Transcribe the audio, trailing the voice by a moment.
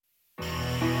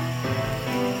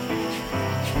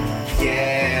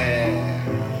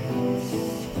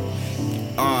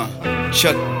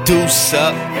Chuck Deuce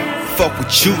up, fuck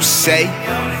what you say.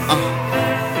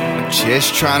 I'm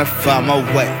just trying to find my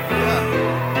way.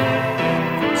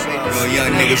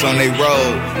 Young niggas on they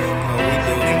road.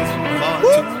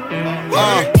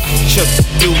 Chuck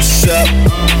Deuce up,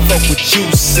 fuck what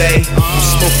you say. I'm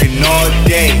smoking all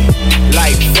day,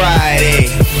 like Friday.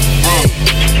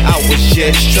 I was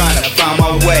just trying to find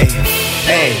my way.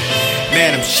 Hey,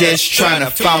 man, I'm just trying to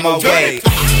find my way.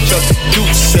 Chuck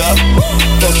Deuce up,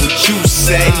 fuck what you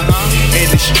say. In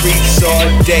the streets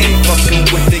all day, fucking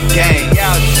with the gang.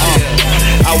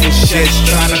 I was just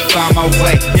trying to find my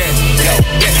way.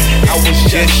 I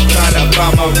was just trying to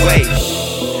find my way.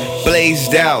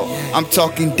 Blazed out, I'm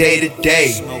talking day to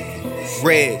day.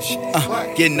 Reg,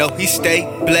 you know he stay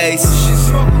blazed.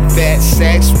 Fat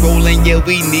sacks rolling, yeah,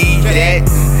 we need that.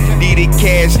 Needed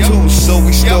cash too, so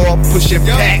we start pushing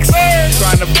packs.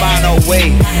 Trying to find our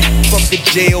way, fuck the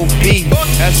J.O.B.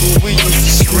 That's what we used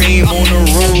to scream on the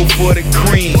road for the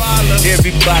cream.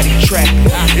 Everybody trapping,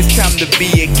 it's time to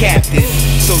be a captain.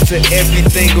 So to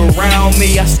everything around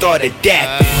me, I start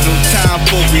adapting. No time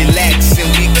for relaxing,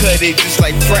 we cut it just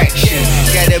like fractions.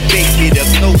 Gotta bake it up,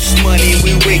 no money,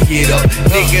 we wake it up.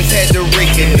 Niggas had to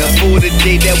rake it up for the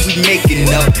day that we making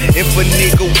up. If a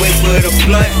nigga wait with a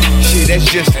blunt, shit, that's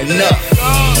just enough.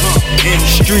 In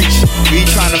the streets, we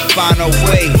tryna find our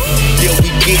way. Yeah, we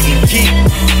getting geek.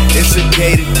 It's a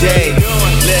day to day.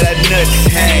 Let our nuts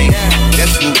hang.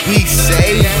 That's what we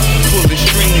say. Pulling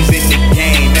strings in the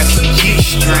game. That's a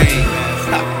G-string.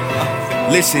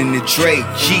 Listen to Drake,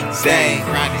 G-Thing.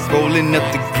 Rolling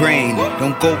up the grain.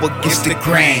 Don't go against the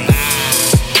grain.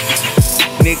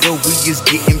 Nigga, we is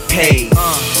getting paid.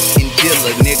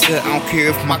 Dealer, nigga, I don't care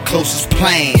if my closest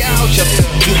plane. Chuck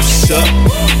Deuce up,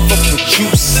 fuck what you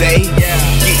say.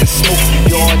 Getting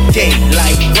smoky all day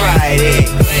like Friday.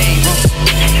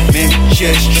 Man, we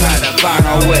just tryna find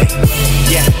our way.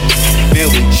 Yeah,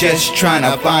 man, we just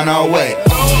tryna find our way.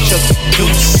 Chuck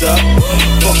Deuce up,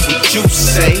 fuck what you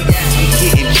say. I'm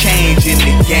getting change in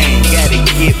the game, gotta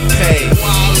get paid.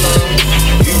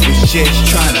 We was just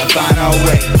tryna find our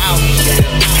way.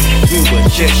 We were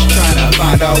just trying to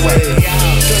find our way.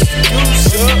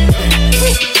 Deuce up,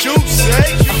 fuck what you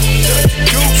say.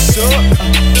 Deuce up,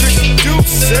 drink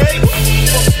Deuce say.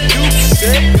 Fuck you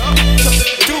say.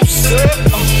 Deuce up,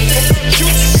 fuck what you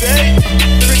say.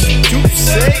 Drink Deuce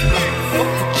say. Fuck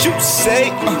what you say.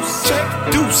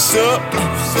 Deuce up,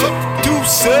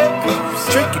 Deuce up,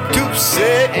 drink Deuce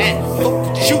say. Fuck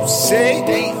what you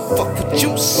say. Fuck what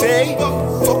you say.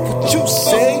 Fuck what you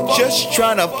say. Just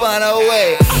trying to find our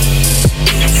way.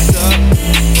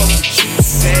 Fuck what you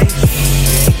say.